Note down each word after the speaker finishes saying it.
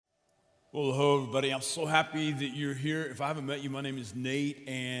Well, hello, everybody. I'm so happy that you're here. If I haven't met you, my name is Nate,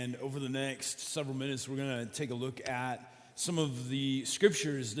 and over the next several minutes, we're going to take a look at some of the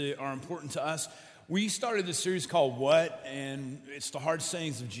scriptures that are important to us. We started this series called What, and it's the hard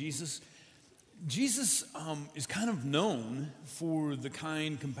sayings of Jesus. Jesus is kind of known for the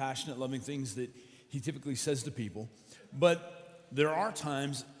kind, compassionate, loving things that he typically says to people, but there are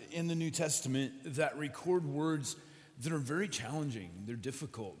times in the New Testament that record words that are very challenging. They're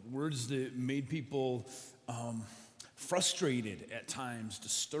difficult. Words that made people frustrated at times,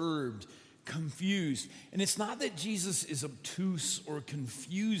 disturbed, confused. And it's not that Jesus is obtuse or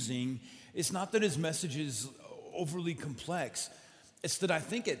confusing. It's not that his message is overly complex. It's that I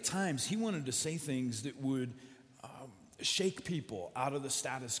think at times he wanted to say things that would shake people out of the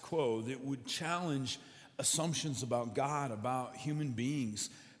status quo, that would challenge assumptions about God, about human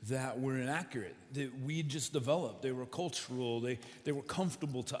beings that were inaccurate, that we just developed. They were cultural, they were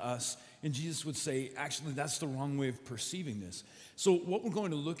comfortable to us. And Jesus would say, actually, that's the wrong way of perceiving this. So what we're going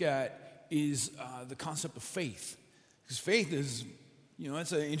to look at is the concept of faith. Because faith is,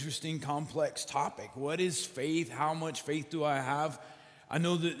 that's an interesting, complex topic. What is faith? How much faith do I have? I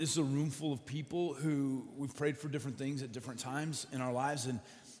know that this is a room full of people who we've prayed for different things at different times in our lives, and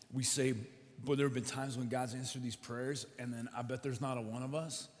we say, boy, there have been times when God's answered these prayers, and then I bet there's not a one of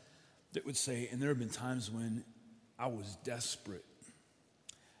us that would say, and there have been times when I was desperate.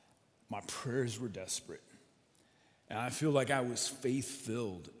 My prayers were desperate. And I feel like I was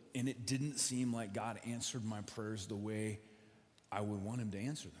faith-filled, and it didn't seem like God answered my prayers the way I would want him to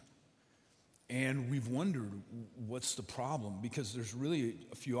answer them. And we've wondered, what's the problem? Because there's really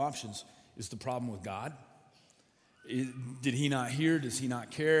a few options. Is the problem with God? Did he not hear? Does he not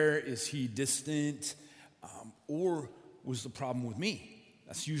care? Is he distant? Or was the problem with me?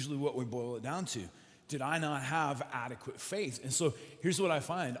 That's usually what we boil it down to. Did I not have adequate faith? And so here's what I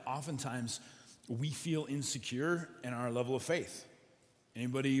find. Oftentimes, we feel insecure in our level of faith.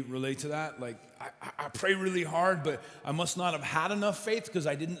 Anybody relate to that? Like, I pray really hard, but I must not have had enough faith because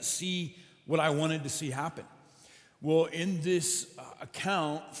I didn't see what I wanted to see happen. Well, in this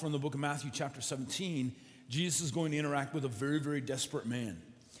account from the book of Matthew chapter 17, Jesus is going to interact with a very, very desperate man.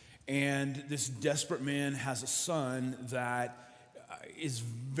 And this desperate man has a son that is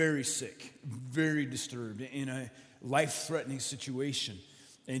very sick, very disturbed, in a life-threatening situation.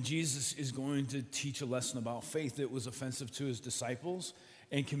 And Jesus is going to teach a lesson about faith that was offensive to his disciples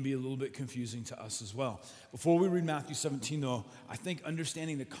and can be a little bit confusing to us as well. Before we read Matthew 17, though, I think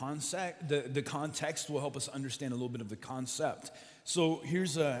understanding the context will help us understand a little bit of the concept. So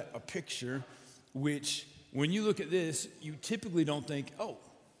here's a picture which, when you look at this, you typically don't think, oh,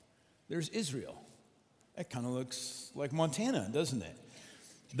 there's Israel. That kind of looks like Montana, doesn't it?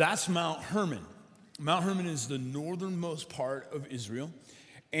 That's Mount Hermon. Mount Hermon is the northernmost part of Israel,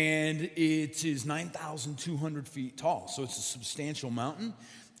 and it is 9,200 feet tall, so it's a substantial mountain.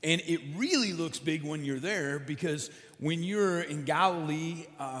 And it really looks big when you're there, because when you're in Galilee,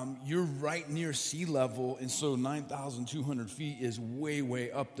 you're right near sea level, and so 9,200 feet is way,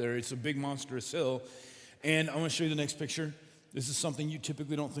 way up there. It's a big, monstrous hill. And I want to show you the next picture. This is something you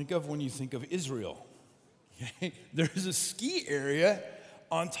typically don't think of when you think of Israel. Okay? There's a ski area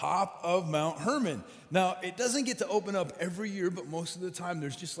on top of Mount Hermon. Now, it doesn't get to open up every year, but most of the time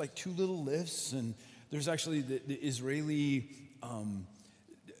there's just like two little lifts, and there's actually the Israeli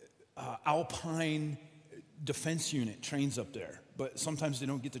Alpine Defense Unit trains up there, but sometimes they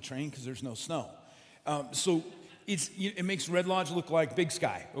don't get to train because there's no snow. So it makes Red Lodge look like Big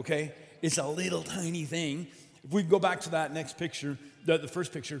Sky, okay? It's a little tiny thing. If we go back to that next picture, the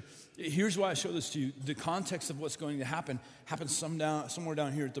first picture, here's why I show this to you. The context of what's going to happen happens somewhere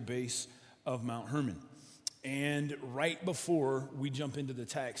down here at the base of Mount Hermon. And right before we jump into the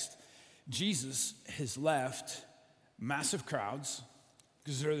text, Jesus has left massive crowds,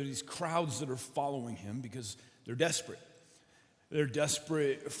 because there are these crowds that are following him because they're desperate. They're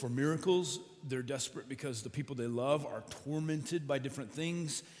desperate for miracles. They're desperate because the people they love are tormented by different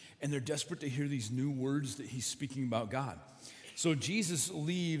things, and they're desperate to hear these new words that he's speaking about God. So Jesus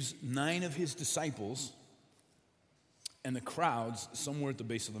leaves 9 of his disciples and the crowds somewhere at the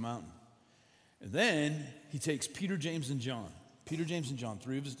base of the mountain. And then he takes Peter, James, and John,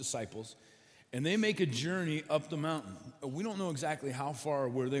 3 of his disciples, and they make a journey up the mountain. We don't know exactly how far or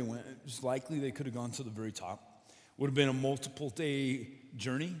where they went. It's likely they could have gone to the very top. Would have been a multiple-day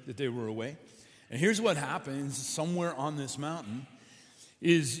journey that they were away. And here's what happens somewhere on this mountain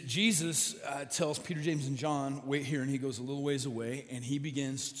is Jesus tells Peter, James, and John, wait here, and he goes a little ways away, and he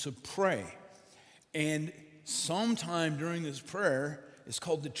begins to pray. And sometime during this prayer, it's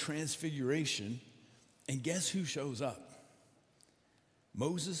called the Transfiguration, and guess who shows up?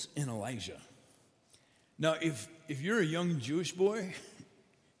 Moses and Elijah. Now, if you're a young Jewish boy,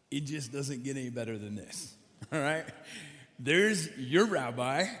 it just doesn't get any better than this, all right? There's your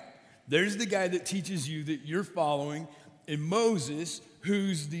rabbi, there's the guy that teaches you that you're following, and Moses,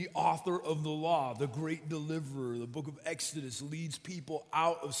 who's the author of the law, the great deliverer, the book of Exodus, leads people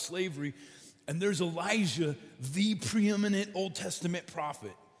out of slavery. And there's Elijah, the preeminent Old Testament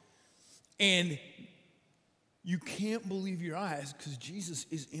prophet. And you can't believe your eyes because Jesus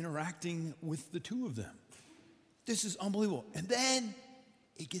is interacting with the two of them. This is unbelievable. And then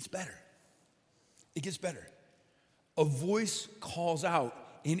it gets better. It gets better. A voice calls out,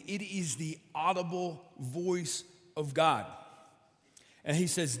 and it is the audible voice of God. And he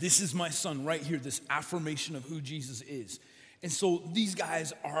says, this is my son right here, this affirmation of who Jesus is. And so these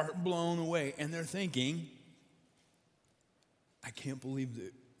guys are blown away, and they're thinking, I can't believe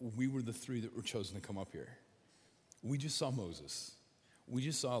that we were the three that were chosen to come up here. We just saw Moses. We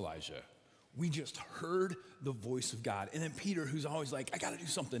just saw Elijah. We just heard the voice of God. And then Peter, who's always like, I got to do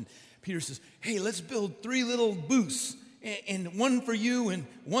something. Peter says, hey, let's build 3 little booths, and one for you, and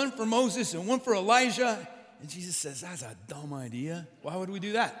one for Moses, and one for Elijah. And Jesus says, that's a dumb idea. Why would we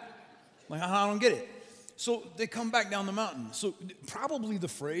do that? Like, I don't get it. So they come back down the mountain. So probably the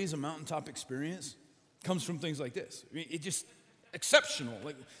phrase, a mountaintop experience, comes from things like this. I mean, it just exceptional.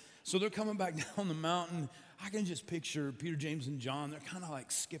 Like, so they're coming back down the mountain. I can just picture Peter, James, and John. They're kind of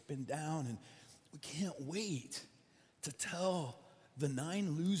like skipping down, and we can't wait to tell the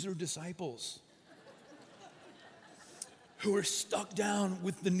 9 loser disciples who are stuck down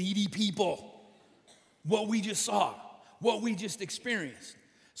with the needy people what we just saw, what we just experienced.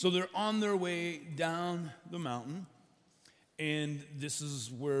 So they're on their way down the mountain, and this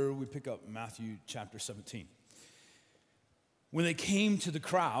is where we pick up Matthew chapter 17. When they came to the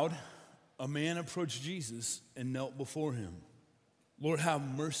crowd, a man approached Jesus and knelt before him. Lord, have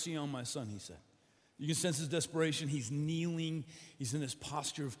mercy on my son, he said. You can sense his desperation. He's kneeling. He's in this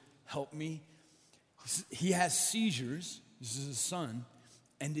posture of help me. He has seizures. This is his son,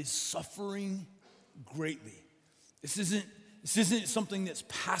 and is suffering greatly. This isn't something that's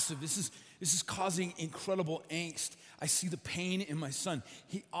passive. This is causing incredible angst. I see the pain in my son.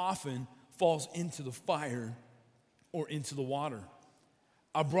 He often falls into the fire or into the water.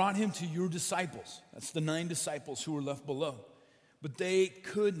 I brought him to your disciples. That's the 9 disciples who were left below. But they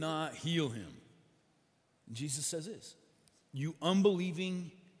could not heal him. And Jesus says this, you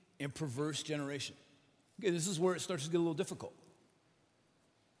unbelieving and perverse generation. Okay, this is where it starts to get a little difficult.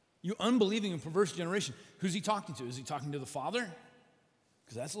 You unbelieving and perverse generation. Who's he talking to? Is he talking to the Father?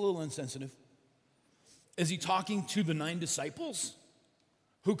 Because that's a little insensitive. Is he talking to the 9 disciples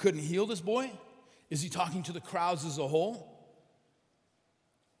who couldn't heal this boy? Is he talking to the crowds as a whole?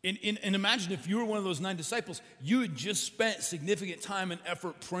 And imagine if you were one of those 9 disciples, you had just spent significant time and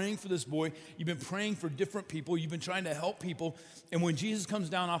effort praying for this boy. You've been praying for different people. You've been trying to help people. And when Jesus comes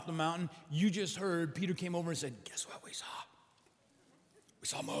down off the mountain, you just heard Peter came over and said, guess what we saw? We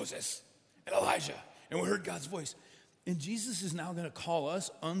saw Moses and Elijah, and we heard God's voice. And Jesus is now going to call us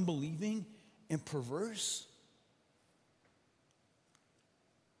unbelieving and perverse.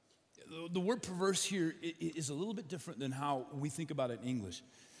 The word perverse here is a little bit different than how we think about it in English.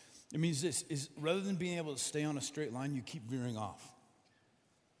 It means this, is rather than being able to stay on a straight line, you keep veering off.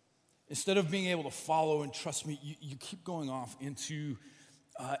 Instead of being able to follow and trust me, you keep going off into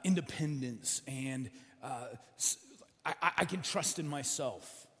independence and I can trust in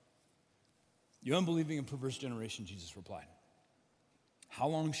myself. You unbelieving and perverse generation, Jesus replied. How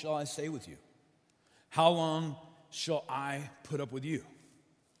long shall I stay with you? How long shall I put up with you?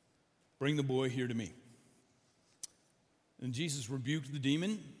 Bring the boy here to me. And Jesus rebuked the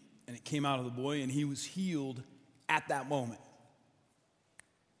demon, and it came out of the boy, and he was healed at that moment.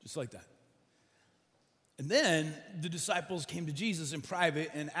 Just like that. And then the disciples came to Jesus in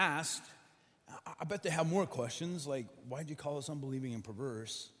private and asked, I bet they have more questions, like, why'd you call us unbelieving and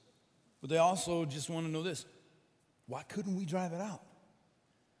perverse? But they also just want to know this. Why couldn't we drive it out?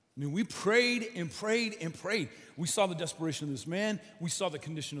 I mean, we prayed and prayed and prayed. We saw the desperation of this man. We saw the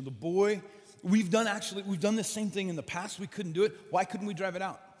condition of the boy. We've done the same thing in the past. We couldn't do it. Why couldn't we drive it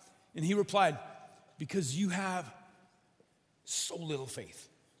out? And he replied, because you have so little faith.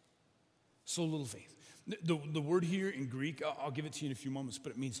 So little faith. The word here in Greek, I'll give it to you in a few moments,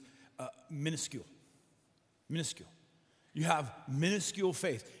 but it means minuscule. Minuscule. You have minuscule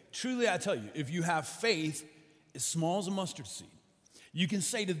faith. Truly, I tell you, if you have faith as small as a mustard seed, you can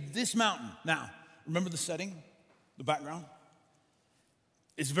say to this mountain, now, remember the setting, the background?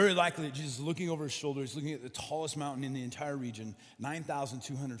 It's very likely that Jesus is looking over his shoulder. He's looking at the tallest mountain in the entire region,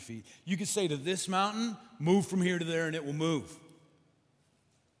 9,200 feet. You could say to this mountain, move from here to there, and it will move.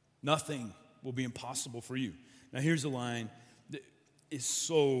 Nothing will be impossible for you. Now, here's a line that is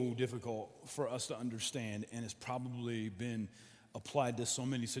so difficult for us to understand and has probably been applied to so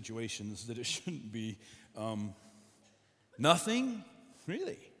many situations that it shouldn't be. Nothing?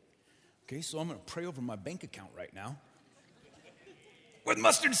 Really? Okay, so I'm going to pray over my bank account right now. With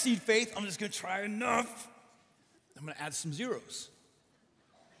mustard seed faith, I'm just going to try enough. I'm going to add some zeros.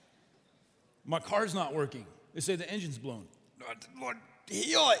 My car's not working. They say the engine's blown. Lord,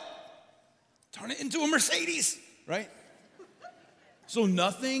 heal it. Turn it into a Mercedes, right? So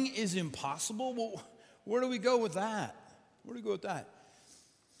nothing is impossible? Well, where do we go with that? Where do we go with that?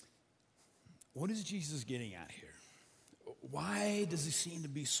 What is Jesus getting at here? Why does he seem to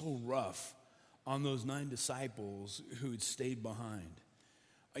be so rough on those 9 disciples who had stayed behind?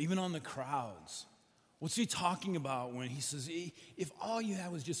 Even on the crowds. What's he talking about when he says, if all you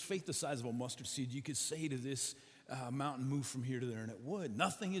had was just faith the size of a mustard seed, you could say to this mountain, move from here to there, and it would.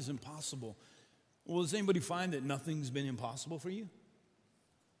 Nothing is impossible. Well, does anybody find that nothing's been impossible for you?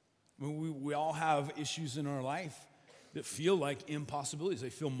 I mean, we all have issues in our life that feel like impossibilities.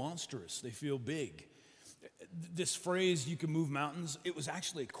 They feel monstrous. They feel big. This phrase, you can move mountains, it was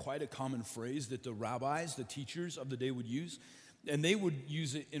actually quite a common phrase that the rabbis, the teachers of the day would use. And they would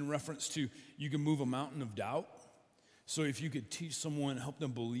use it in reference to you can move a mountain of doubt. So if you could teach someone, help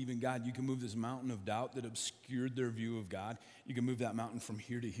them believe in God, you can move this mountain of doubt that obscured their view of God. You can move that mountain from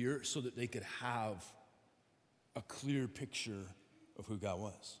here to here so that they could have a clear picture of who God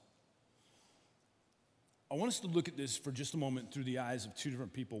was. I want us to look at this for just a moment through the eyes of 2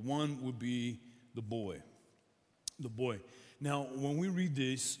 different people. One would be the boy. The boy. Now, when we read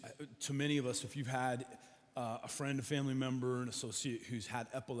this, to many of us, if you've had a friend, a family member, an associate who's had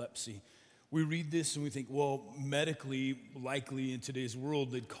epilepsy, we read this and we think, well, medically, likely in today's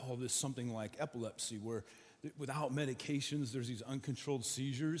world, they'd call this something like epilepsy, where without medications, there's these uncontrolled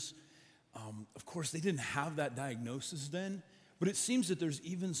seizures. Of course, they didn't have that diagnosis then, but it seems that there's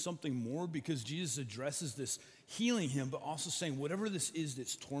even something more because Jesus addresses this healing him, but also saying whatever this is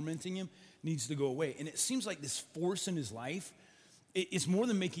that's tormenting him needs to go away. And it seems like this force in his life, it's more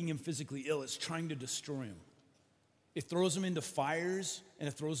than making him physically ill. It's trying to destroy him. It throws him into fires and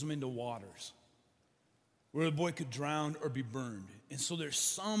it throws him into waters where the boy could drown or be burned. And so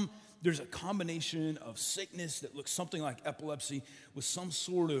there's a combination of sickness that looks something like epilepsy with some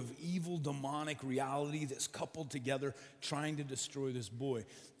sort of evil demonic reality that's coupled together trying to destroy this boy.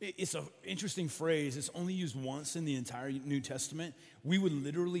 It's an interesting phrase. It's only used once in the entire New Testament. We would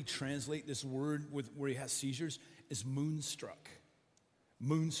literally translate this word where he has seizures as moonstruck.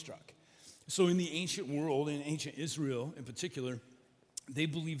 Moonstruck. So in the ancient world, in ancient Israel in particular, they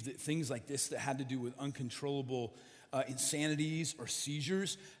believed that things like this that had to do with uncontrollable insanities or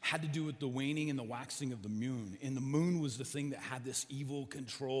seizures had to do with the waning and the waxing of the moon. And the moon was the thing that had this evil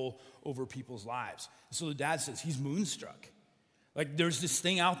control over people's lives. So the dad says, he's moonstruck. Like there's this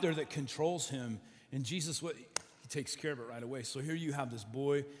thing out there that controls him. And Jesus, he takes care of it right away. So here you have this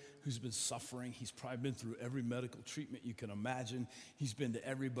boy who's been suffering. He's probably been through every medical treatment you can imagine. He's been to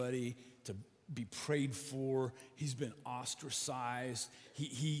everybody to be prayed for. He's been ostracized.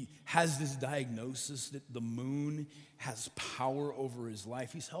 He has this diagnosis that the moon has power over his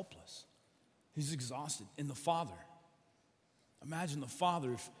life. He's helpless. He's exhausted. And the father, imagine the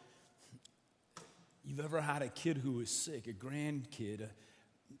father, if you've ever had a kid who is sick, a grandkid,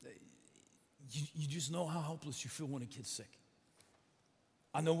 you just know how helpless you feel when a kid's sick.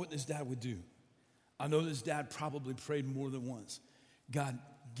 I know what this dad would do. I know this dad probably prayed more than once. God,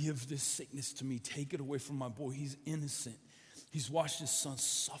 give this sickness to me. Take it away from my boy. He's innocent. He's watched his son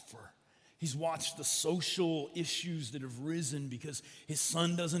suffer. He's watched the social issues that have risen because his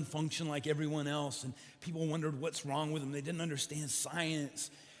son doesn't function like everyone else. And people wondered what's wrong with him. They didn't understand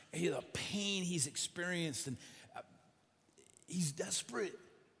science. The pain he's experienced. And he's desperate.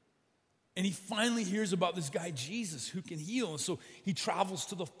 And he finally hears about this guy, Jesus, who can heal. And so he travels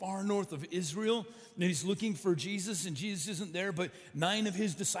to the far north of Israel, and he's looking for Jesus, and Jesus isn't there, but 9 of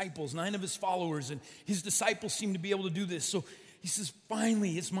his disciples, 9 of his followers, and his disciples seem to be able to do this. So he says,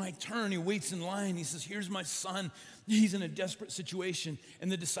 finally, it's my turn. He waits in line. He says, here's my son. He's in a desperate situation. And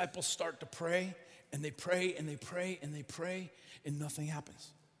the disciples start to pray, and they pray, and they pray, and they pray, and nothing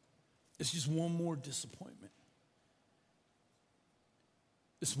happens. It's just one more disappointment.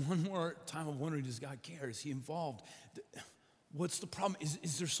 It's one more time of wondering, does God care? Is he involved? What's the problem?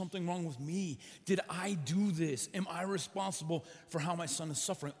 Is there something wrong with me? Did I do this? Am I responsible for how my son is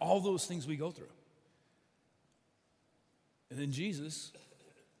suffering? All those things we go through. And then Jesus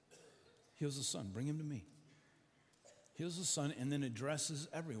heals the son. Bring him to me. Heals the son and then addresses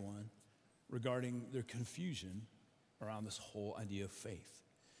everyone regarding their confusion around this whole idea of faith.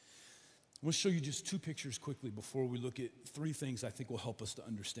 I want to show you just two pictures quickly before we look at three things I think will help us to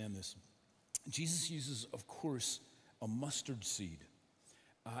understand this. Jesus uses, of course, a mustard seed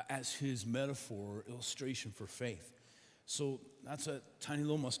as his metaphor, illustration for faith. So that's a tiny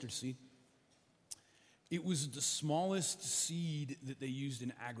little mustard seed. It was the smallest seed that they used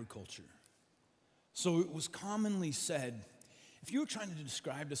in agriculture. So it was commonly said, if you were trying to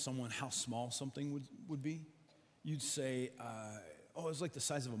describe to someone how small something would be, you'd say, it was like the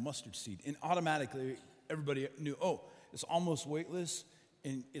size of a mustard seed. And automatically, everybody knew, it's almost weightless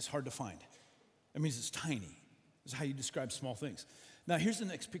and it's hard to find. That means it's tiny. That's how you describe small things. Now, here's the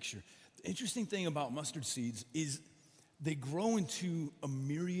next picture. The interesting thing about mustard seeds is they grow into a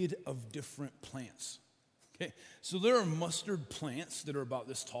myriad of different plants. Okay, so there are mustard plants that are about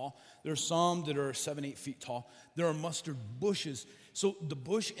this tall. There are some that are 7-8 feet tall. There are mustard bushes. So the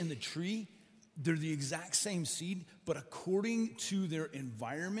bush and the tree, they're the exact same seed, but according to their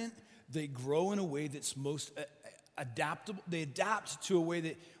environment, they grow in a way that's most adaptable. They adapt to a way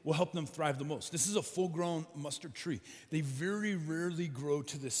that will help them thrive the most. This is a full-grown mustard tree. They very rarely grow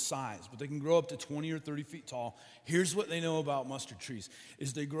to this size, but they can grow up to 20 or 30 feet tall. Here's what they know about mustard trees,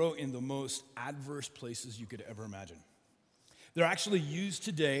 is they grow in the most adverse places you could ever imagine. They're actually used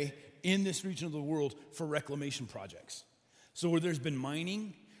today in this region of the world for reclamation projects. So where there's been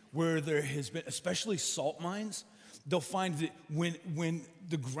mining, where there has been, especially salt mines, they'll find that when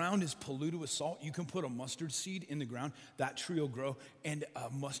the ground is polluted with salt, you can put a mustard seed in the ground, that tree will grow, and a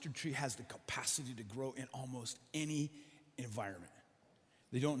mustard tree has the capacity to grow in almost any environment.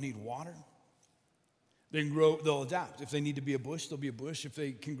 They don't need water. They can grow, they'll adapt. If they need to be a bush, they'll be a bush. If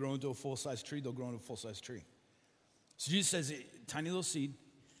they can grow into a full-size tree, they'll grow into a full-size tree. So Jesus says, tiny little seed,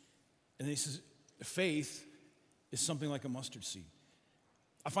 and then he says, faith is something like a mustard seed.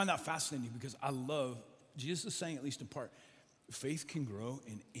 I find that fascinating because Jesus is saying, at least in part, faith can grow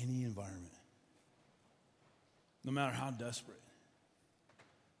in any environment. No matter how desperate,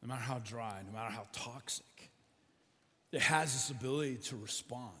 no matter how dry, no matter how toxic. It has this ability to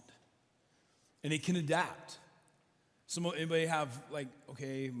respond. And it can adapt. Anybody have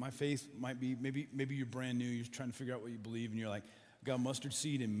my faith might be, maybe you're brand new, you're trying to figure out what you believe, and you're like, I got a mustard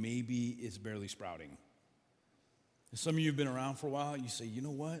seed and maybe it's barely sprouting. And some of you have been around for a while, you say, you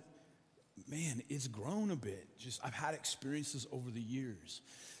know what? Man, it's grown a bit. I've had experiences over the years.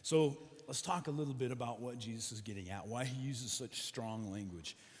 So let's talk a little bit about what Jesus is getting at, why he uses such strong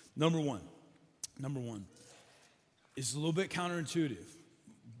language. Number one, it's a little bit counterintuitive,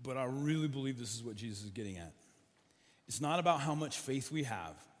 but I really believe this is what Jesus is getting at. It's not about how much faith we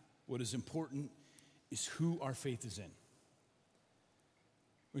have. What is important is who our faith is in.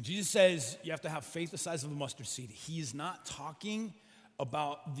 When Jesus says you have to have faith the size of a mustard seed, he is not talking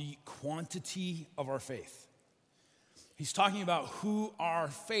about the quantity of our faith. He's talking about who our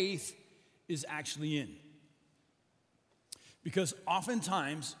faith is actually in. Because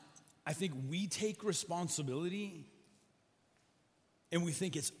oftentimes, I think we take responsibility and we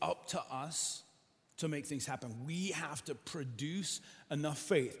think it's up to us to make things happen. We have to produce enough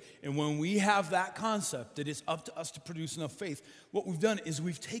faith. And when we have that concept that it's up to us to produce enough faith, what we've done is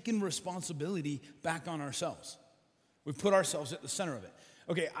we've taken responsibility back on ourselves. We've put ourselves at the center of it.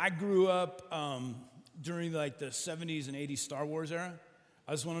 Okay, I grew up during the 70s and 80s Star Wars era.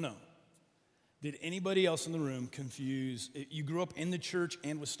 I just want to know, did anybody else in the room you grew up in the church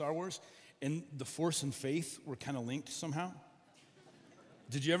and with Star Wars, and the Force and faith were kind of linked somehow?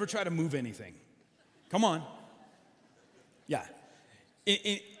 Did you ever try to move anything? Come on. Yeah.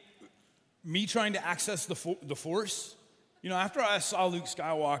 Me trying to access the Force, after I saw Luke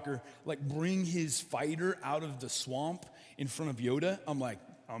Skywalker bring his fighter out of the swamp in front of Yoda, I'm like,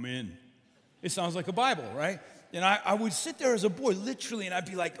 I'm in. It sounds like a Bible, right? And I would sit there as a boy, literally, and I'd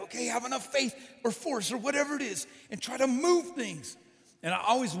be like, okay, have enough faith or force or whatever it is, and try to move things. And I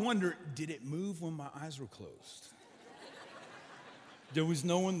always wonder, did it move when my eyes were closed? There was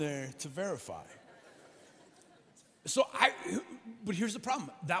no one there to verify. But here's the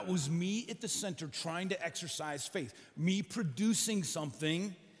problem. That was me at the center trying to exercise faith, me producing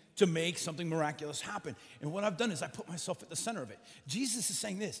something to make something miraculous happen. And what I've done is I put myself at the center of it. Jesus is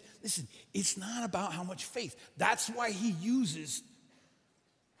saying this. Listen, it's not about how much faith. That's why he uses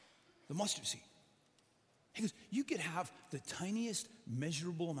the mustard seed. He goes, you could have the tiniest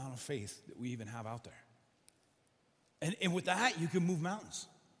measurable amount of faith that we even have out there. And with that, you can move mountains.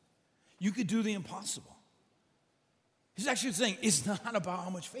 You could do the impossible. He's actually saying it's not about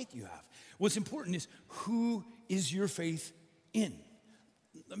how much faith you have. What's important is who is your faith in?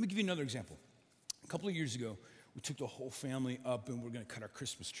 Let me give you another example. A couple of years ago, we took the whole family up and we're going to cut our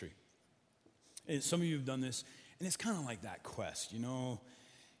Christmas tree. And some of you have done this, and it's kind of like that quest,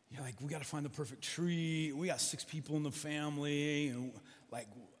 You're like we got to find the perfect tree. We got 6 people in the family, and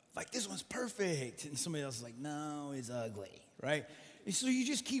like this one's perfect. And somebody else is like, no, it's ugly, right? And so you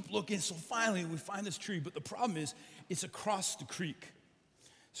just keep looking. So finally we find this tree, but the problem is it's across the creek.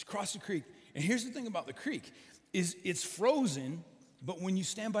 It's across the creek. And here's the thing about the creek is it's frozen, but when you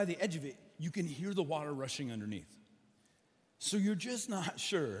stand by the edge of it, you can hear the water rushing underneath. So you're just not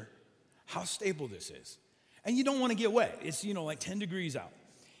sure how stable this is. And you don't want to get wet. It's, like 10 degrees out.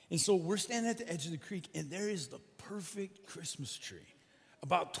 And so we're standing at the edge of the creek, and there is the perfect Christmas tree,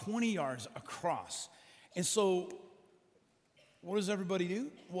 about 20 yards across. And so what does everybody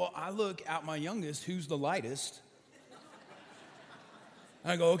do? Well, I look at my youngest, who's the lightest.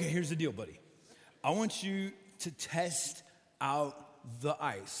 And I go, okay, here's the deal, buddy. I want you to test out the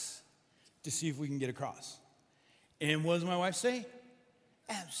ice to see if we can get across. And what does my wife say?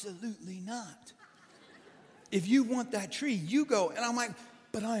 Absolutely not. If you want that tree, you go. And I'm like,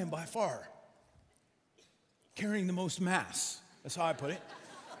 but I am by far carrying the most mass, that's how I put it,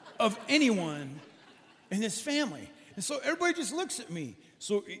 of anyone in this family. And so everybody just looks at me.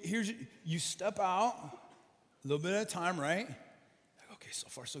 So you step out, a little bit at a time, right? Okay, so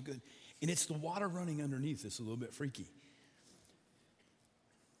far so good. And it's the water running underneath that's a little bit freaky.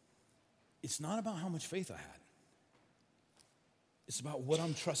 It's not about how much faith I had. It's about what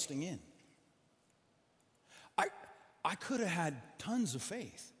I'm trusting in. I could have had tons of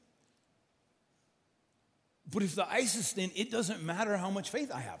faith. But if the ice is thin, it doesn't matter how much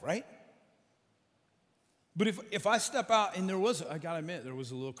faith I have, right? But if I step out and I gotta admit, there was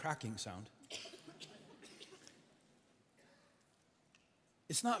a little cracking sound.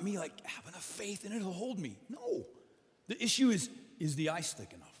 It's not me like having a faith and it'll hold me. No. The issue is the ice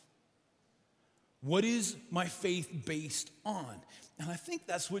thick enough? What is my faith based on? And I think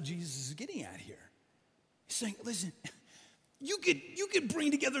that's what Jesus is getting at here. He's saying, listen, you could bring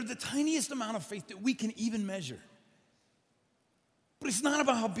together the tiniest amount of faith that we can even measure. But it's not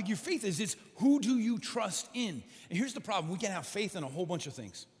about how big your faith is. It's who do you trust in? And here's the problem. We can have faith in a whole bunch of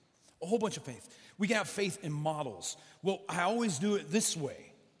things. A whole bunch of faith. We can have faith in models. Well, I always do it this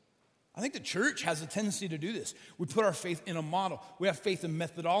way. I think the church has a tendency to do this. We put our faith in a model. We have faith in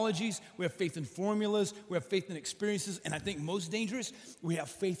methodologies. We have faith in formulas. We have faith in experiences. And I think most dangerous, we have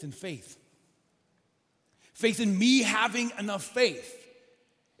faith in faith. Faith in me having enough faith.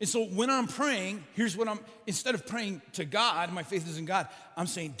 And so when I'm praying, instead of praying to God, my faith is in God, I'm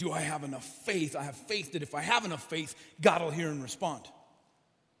saying, do I have enough faith? I have faith that if I have enough faith, God will hear and respond.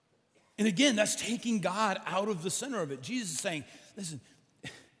 And again, that's taking God out of the center of it. Jesus is saying, listen,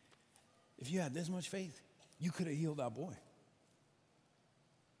 if you had this much faith, you could have healed that boy.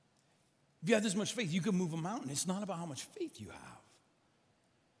 If you had this much faith, you could move a mountain. It's not about how much faith you have.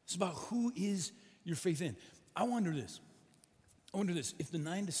 It's about who is your faith in. I wonder this. If the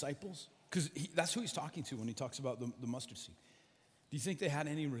 9 disciples, because that's who he's talking to when he talks about the mustard seed. Do you think they had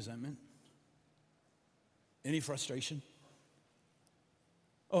any resentment? Any frustration?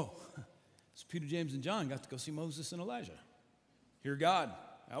 Oh, it's Peter, James, and John got to go see Moses and Elijah. Hear God.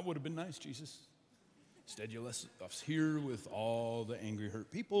 That would have been nice, Jesus. Instead, you left us here with all the angry,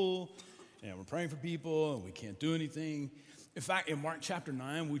 hurt people, and we're praying for people, and we can't do anything. In fact, in Mark chapter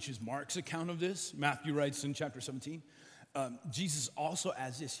 9, which is Mark's account of this, Matthew writes in chapter 17, Jesus also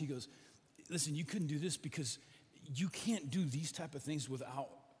adds this. He goes, listen, you couldn't do this because you can't do these type of things without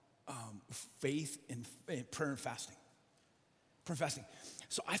faith and prayer and fasting. Prayer and fasting.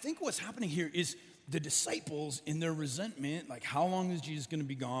 So I think what's happening here is the disciples, in their resentment, like how long is Jesus going to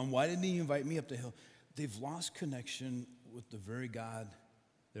be gone? Why didn't he invite me up the hill? They've lost connection with the very God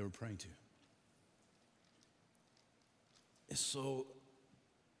they were praying to. And so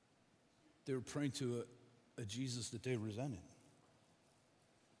they were praying to a Jesus that they resented.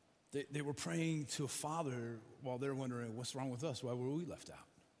 They were praying to a father while they're wondering, what's wrong with us? Why were we left out?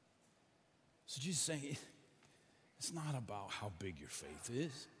 So Jesus is saying, it's not about how big your faith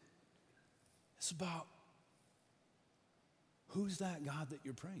is. It's about who's that God that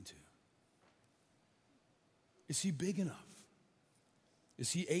you're praying to? Is he big enough?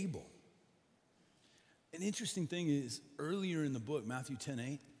 Is he able? An interesting thing is, earlier in the book, Matthew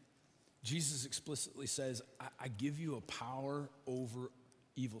 10:8, Jesus explicitly says, I give you a power over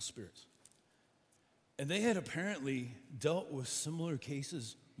evil spirits. And they had apparently dealt with similar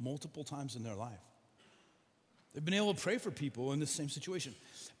cases multiple times in their life. They've been able to pray for people in the same situation.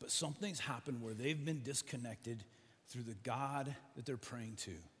 But something's happened where they've been disconnected through the God that they're praying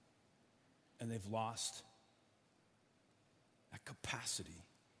to. And they've lost that capacity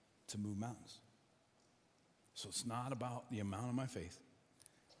to move mountains. So it's not about the amount of my faith.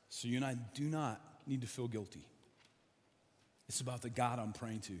 So you and I do not need to feel guilty. It's about the God I'm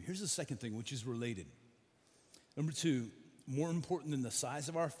praying to. Here's the second thing, which is related. Number two, more important than the size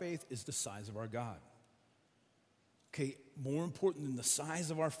of our faith is the size of our God. Okay, more important than the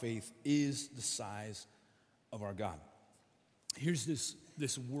size of our faith is the size of our God. Here's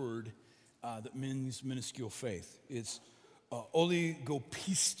this word that means minuscule faith. It's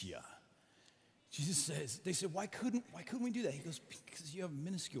oligopistia. Jesus says, they said, why couldn't we do that? He goes, because you have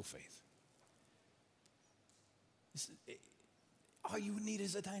minuscule faith. All you need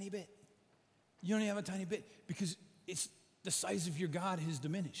is a tiny bit. You only have a tiny bit because it's the size of your God has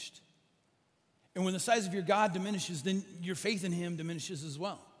diminished. And when the size of your God diminishes, then your faith in him diminishes as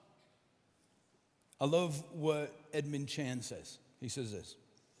well. I love what Edmund Chan says. He says this: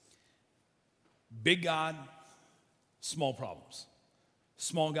 big God, small problems.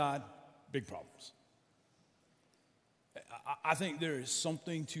 Small God, big problems. I think there is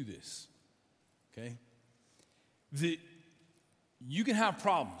something to this, okay? That you can have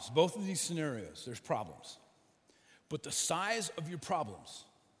problems. Both of these scenarios, there's problems. But the size of your problems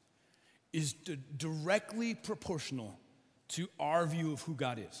is directly proportional to our view of who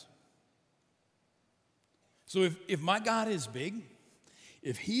God is. So if my God is big,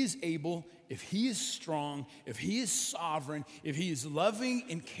 if he is able, if he is strong, if he is sovereign, if he is loving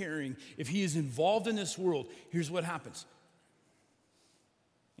and caring, if he is involved in this world, here's what happens.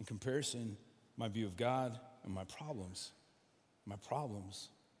 In comparison, my view of God and my problems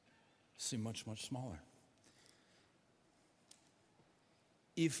seem much, much smaller.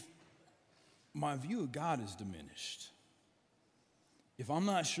 If my view of God is diminished, if I'm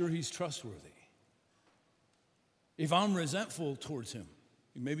not sure he's trustworthy, if I'm resentful towards him,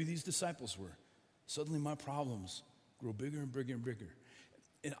 maybe these disciples were, suddenly my problems grow bigger and bigger and bigger.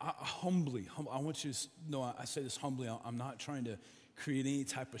 And I want you to know, I say this humbly, I'm not trying to create any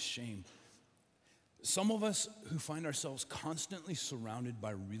type of shame. Some of us who find ourselves constantly surrounded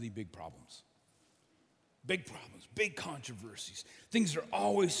by really big problems, big controversies. Things are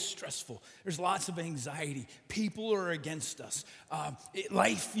always stressful. There's lots of anxiety. People are against us.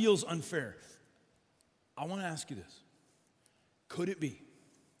 Life feels unfair. I want to ask you this. Could it be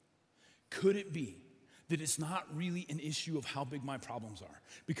that it's not really an issue of how big my problems are?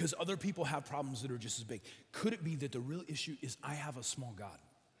 Because other people have problems that are just as big. Could it be that the real issue is I have a small God?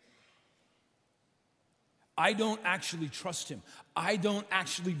 I don't actually trust him. I don't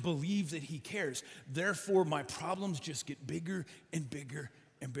actually believe that he cares. Therefore, my problems just get bigger and bigger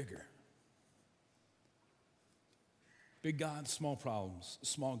and bigger. Big God, small problems.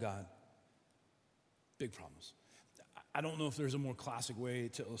 Small God, big problems. I don't know if there's a more classic way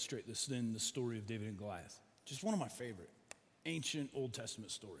to illustrate this than the story of David and Goliath. Just one of my favorite ancient Old Testament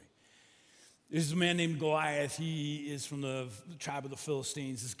story. This is a man named Goliath. He is from the tribe of the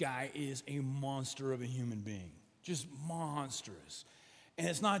Philistines. This guy is a monster of a human being, just monstrous. And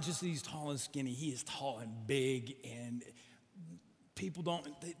it's not just that he's tall and skinny. He is tall and big, and people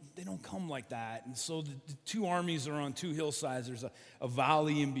they don't come like that. And so the two armies are on two hillsides. There's a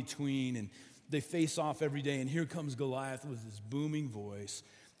valley in between, and they face off every day. And here comes Goliath with his booming voice.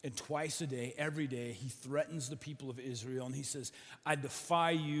 And twice a day, every day, he threatens the people of Israel. And he says, I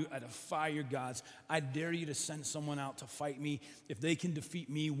defy you. I defy your gods. I dare you to send someone out to fight me. If they can defeat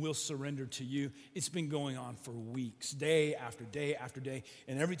me, we'll surrender to you. It's been going on for weeks, day after day after day.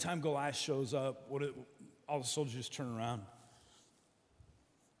 And every time Goliath shows up, all the soldiers turn around.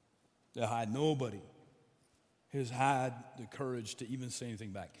 They hide. Nobody has had the courage to even say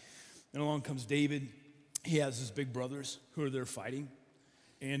anything back. And along comes David. He has his big brothers who are there fighting.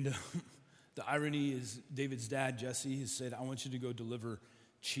 And the irony is David's dad, Jesse, has said, I want you to go deliver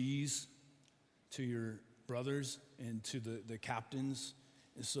cheese to your brothers and to the captains.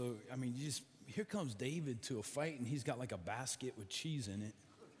 And so, here comes David to a fight, and he's got like a basket with cheese in it.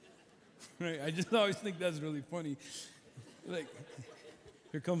 Right? I just always think that's really funny. Like,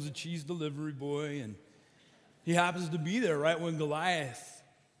 here comes a cheese delivery boy, and he happens to be there right when Goliath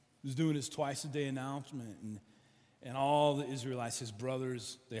was doing his twice-a-day announcement. And all the Israelites, his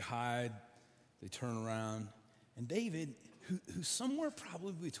brothers, they hide, they turn around. And David, who's somewhere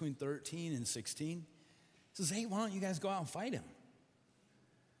probably between 13 and 16, says, hey, why don't you guys go out and fight him?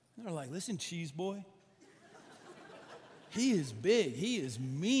 And they're like, listen, cheese boy, he is big, he is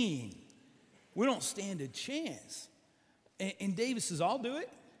mean. We don't stand a chance. And David says, I'll do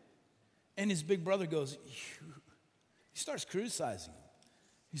it. And his big brother goes, he starts criticizing him.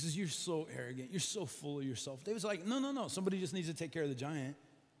 He says, you're so arrogant. You're so full of yourself. David's like, no. Somebody just needs to take care of the giant.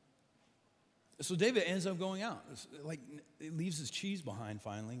 So David ends up going out. He leaves his cheese behind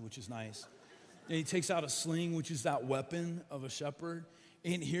finally, which is nice. And he takes out a sling, which is that weapon of a shepherd.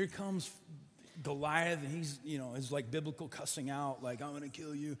 And here comes Goliath, and he's, is like biblical cussing out, like, I'm going to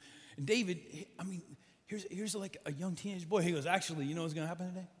kill you. And David, here's like a young teenage boy. He goes, actually, you know what's going to happen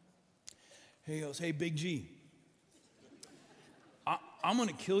today? He goes, hey, Big G, I'm going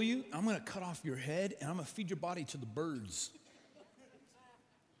to kill you. I'm going to cut off your head, and I'm going to feed your body to the birds.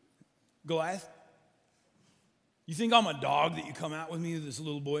 Goliath, you think I'm a dog that you come out with me, this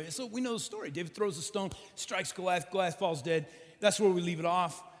little boy? So we know the story. David throws a stone, strikes Goliath. Goliath falls dead. That's where we leave it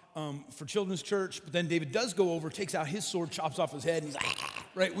off for children's church. But then David does go over, takes out his sword, chops off his head, and he's like,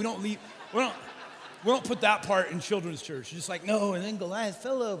 right? We don't put that part in children's church. Just like, no, and then Goliath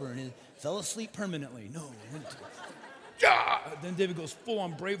fell over and he fell asleep permanently. No. Then David goes full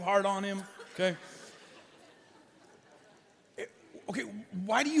on Braveheart on him, okay? Okay,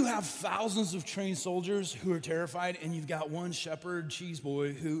 why do you have thousands of trained soldiers who are terrified and you've got one shepherd cheese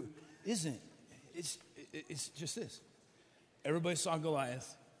boy who isn't? It's just this. Everybody saw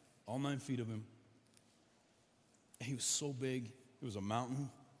Goliath, all 9 feet of him. He was so big, it was a mountain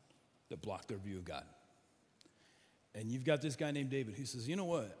that blocked their view of God. And you've got this guy named David who says, you know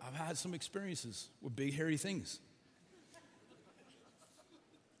what? I've had some experiences with big, hairy things.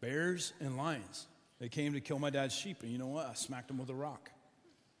 Bears and lions. They came to kill my dad's sheep, and you know what? I smacked them with a rock.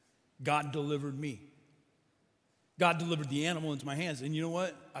 God delivered me. God delivered the animal into my hands. And you know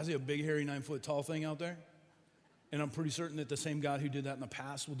what? I see a big, hairy, 9-foot tall thing out there. And I'm pretty certain that the same God who did that in the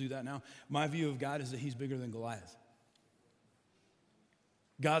past will do that now. My view of God is that he's bigger than Goliath.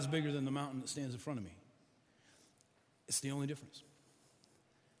 God's bigger than the mountain that stands in front of me. It's the only difference.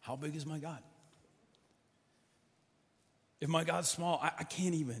 How big is my God? If my God's small, I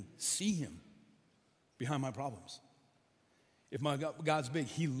can't even see him behind my problems. If my God's big,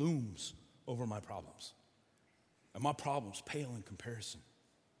 he looms over my problems. And my problems pale in comparison.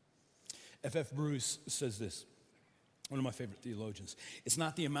 F.F. Bruce says this, one of my favorite theologians. It's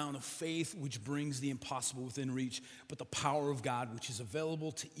not the amount of faith which brings the impossible within reach, but the power of God which is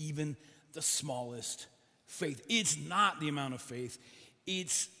available to even the smallest faith. It's not the amount of faith,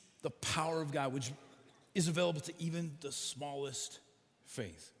 it's the power of God which is available to even the smallest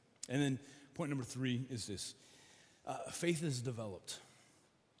faith. And then point number 3 is this. Faith is developed.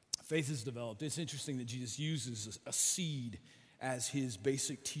 Faith is developed. It's interesting that Jesus uses a seed as his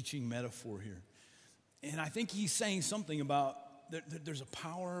basic teaching metaphor here. And I think he's saying something about there's a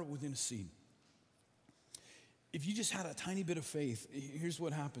power within a seed. If you just had a tiny bit of faith, here's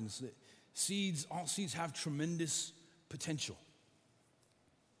what happens. That all seeds have tremendous potential.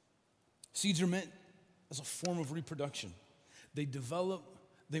 Seeds are meant as a form of reproduction. They develop,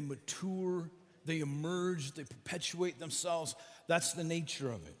 they mature, they emerge, they perpetuate themselves. That's the nature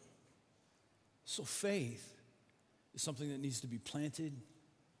of it. So faith is something that needs to be planted,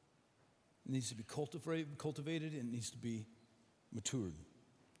 it needs to be cultivated, and it needs to be matured.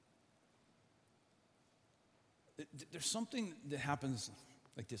 There's something that happens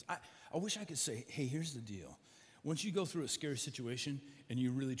like this. I wish I could say, hey, here's the deal. Once you go through a scary situation and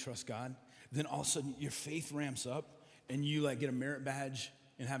you really trust God, then all of a sudden your faith ramps up and you get a merit badge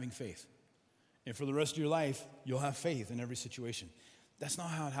in having faith. And for the rest of your life, you'll have faith in every situation. That's not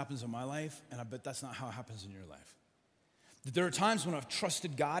how it happens in my life, and I bet that's not how it happens in your life. There are times when I've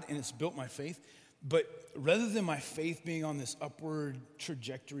trusted God and it's built my faith, but rather than my faith being on this upward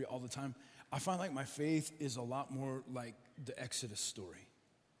trajectory all the time, I find like my faith is a lot more like the Exodus story.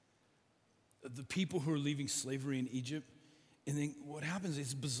 The people who are leaving slavery in Egypt, and then what happens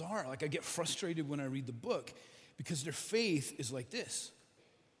is bizarre. I get frustrated when I read the book because their faith is like this.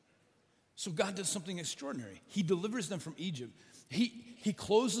 So God does something extraordinary. He delivers them from Egypt. He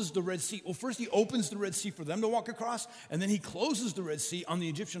closes the Red Sea. Well, first he opens the Red Sea for them to walk across, and then he closes the Red Sea on the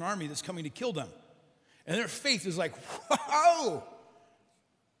Egyptian army that's coming to kill them. And their faith is like, wow!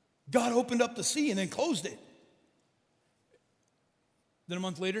 God opened up the sea and then closed it. Then a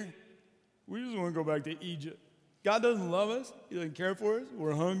month later, we just want to go back to Egypt. God doesn't love us. He doesn't care for us.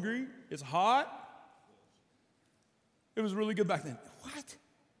 We're hungry. It's hot. It was really good back then. What?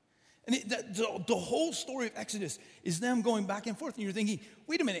 And the whole story of Exodus is them going back and forth. And you're thinking,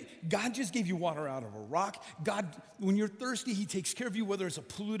 wait a minute, God just gave you water out of a rock. God, when you're thirsty, he takes care of you, whether it's a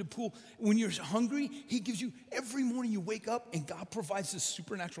polluted pool. When you're hungry, he gives you, every morning you wake up and God provides this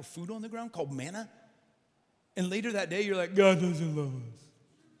supernatural food on the ground called manna. And later that day, you're like, God doesn't love us.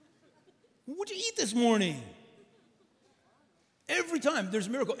 What'd you eat this morning? Every time there's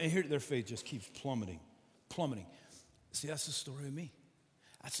a miracle. And here their faith just keeps plummeting. See, that's the story of me.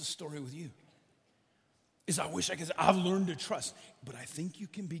 That's the story with you. is I wish I could say, I've learned to trust. But I think you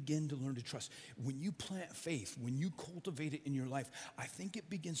can begin to learn to trust. When you plant faith, when you cultivate it in your life, I think it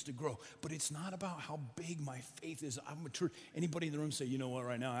begins to grow. But it's not about how big my faith is. I'm mature. Anybody in the room say, you know what,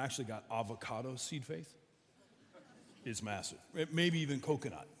 right now I actually got avocado seed faith? It's massive. Maybe even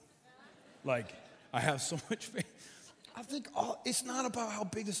coconut. Like, I have so much faith. I think it's not about how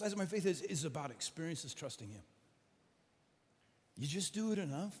big the size of my faith is. It's about experiences trusting Him. You just do it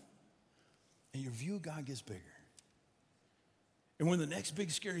enough, and your view of God gets bigger. And when the next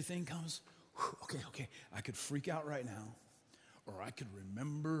big scary thing comes, okay, I could freak out right now, or I could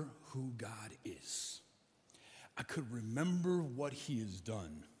remember who God is. I could remember what He has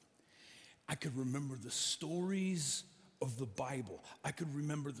done. I could remember the stories of the Bible. I could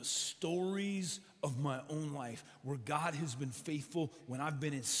remember the stories of my own life where God has been faithful when I've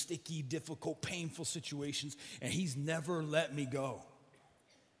been in sticky, difficult, painful situations, and He's never let me go.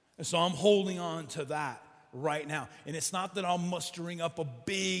 And so I'm holding on to that right now. And it's not that I'm mustering up a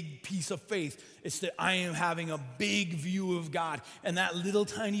big piece of faith. It's that I am having a big view of God. And that little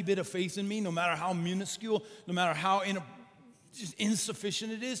tiny bit of faith in me, no matter how minuscule, no matter how just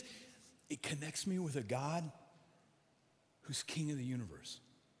insufficient it is, it connects me with a God who's King of the universe.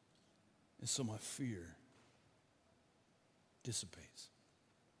 And so my fear dissipates.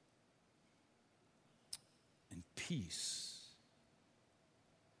 And peace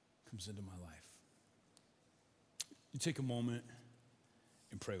comes into my life. You take a moment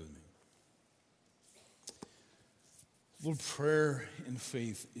and pray with me. Lord, prayer and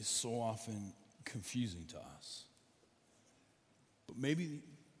faith is so often confusing to us. But maybe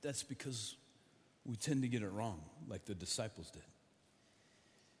that's because we tend to get it wrong, like the disciples did.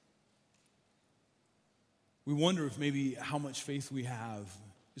 We wonder if maybe how much faith we have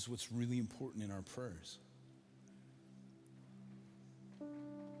is what's really important in our prayers.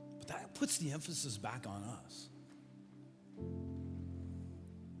 But that puts the emphasis back on us.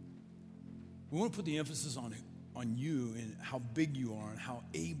 We want to put the emphasis on you and how big you are and how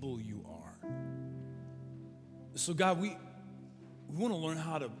able you are. So God, we want to learn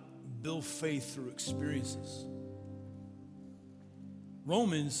how to build faith through experiences.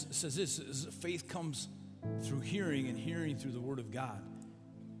 Romans says this, faith comes through hearing and hearing through the Word of God.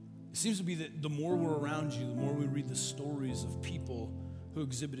 It seems to be that the more we're around you, the more we read the stories of people who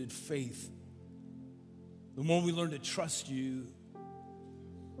exhibited faith, the more we learn to trust you.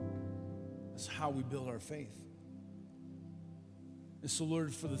 That's how we build our faith. And so,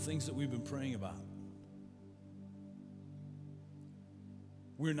 Lord, for the things that we've been praying about,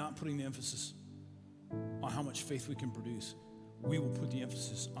 we're not putting the emphasis on how much faith we can produce. We will put the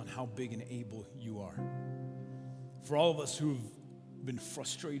emphasis on how big and able you are. For all of us who have been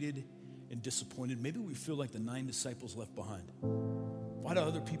frustrated and disappointed, maybe we feel like the 9 disciples left behind. Why do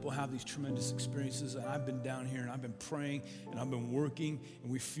other people have these tremendous experiences? And I've been down here and I've been praying and I've been working,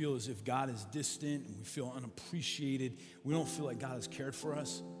 and we feel as if God is distant and we feel unappreciated. We don't feel like God has cared for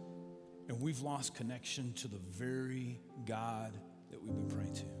us. And we've lost connection to the very God that we've been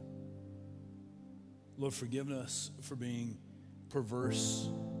praying to. Lord, forgive us for being perverse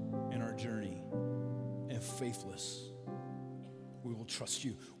in our journey and faithless. We will trust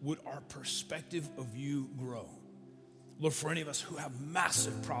you. Would our perspective of you grow? Lord, for any of us who have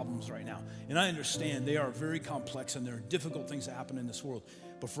massive problems right now, and I understand they are very complex and there are difficult things that happen in this world,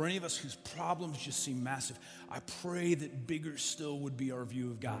 but for any of us whose problems just seem massive, I pray that bigger still would be our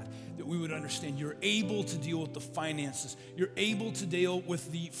view of God, that we would understand you're able to deal with the finances, you're able to deal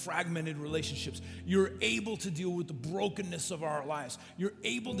with the fragmented relationships, you're able to deal with the brokenness of our lives, you're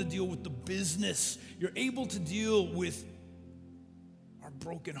able to deal with the business, you're able to deal with our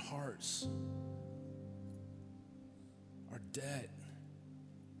broken hearts, our debt,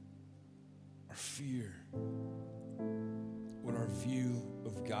 our fear. Would our view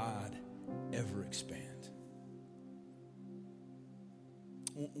of God ever expand?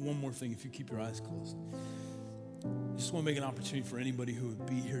 One more thing, if you keep your eyes closed. I just want to make an opportunity for anybody who would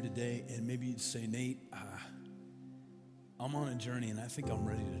be here today and maybe you'd say, Nate, I'm on a journey and I think I'm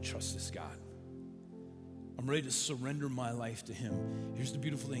ready to trust this God. I'm ready to surrender my life to Him. Here's the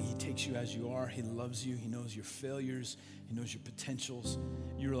beautiful thing. He takes you as you are. He loves you. He knows your failures. He knows your potentials.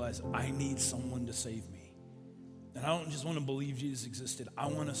 You realize, I need someone to save me. And I don't just want to believe Jesus existed. I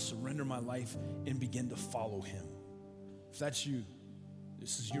want to surrender my life and begin to follow Him. If that's you,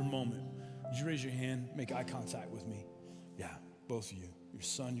 this is your moment. Would you raise your hand, make eye contact with me? Yeah, both of you. Your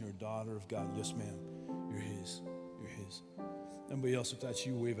son, you're a daughter of God. Yes, ma'am. You're His. You're His. Anybody else, if that's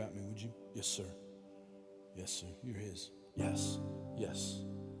you, wave at me, would you? Yes, sir. Yes, sir. You're His. Yes. Yes.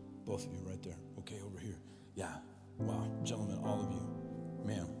 Both of you right there. Okay, over here. Yeah. Wow. Gentlemen, all of you.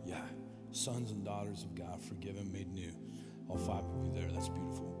 Ma'am. Yeah. Sons and daughters of God, forgiven, made new. All 5 of you there, that's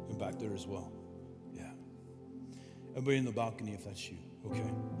beautiful. And back there as well. Yeah. Everybody in the balcony, if that's you. Okay,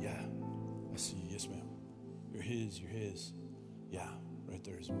 yeah. I see you, yes ma'am. You're his. Yeah, right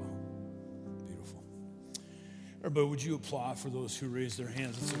there as well. Beautiful. Everybody, would you applaud for those who raised their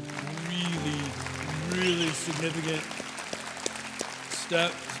hands? It's a really, really significant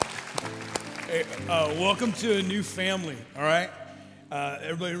step. Hey, welcome to a new family, all right?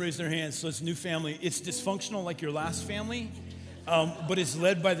 Everybody raise their hands. So it's a new family. It's dysfunctional like your last family, but it's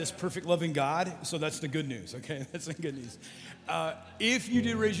led by this perfect, loving God. So that's the good news, okay? That's the good news. If you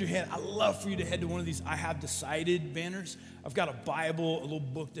did raise your hand, I'd love for you to head to one of these I Have Decided banners. I've got a Bible, a little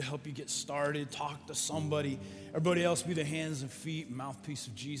book to help you get started, talk to somebody. Everybody else, be the hands and feet, mouthpiece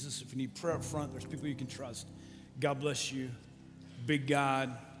of Jesus. If you need prayer up front, there's people you can trust. God bless you. Big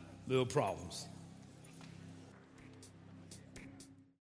God, little problems.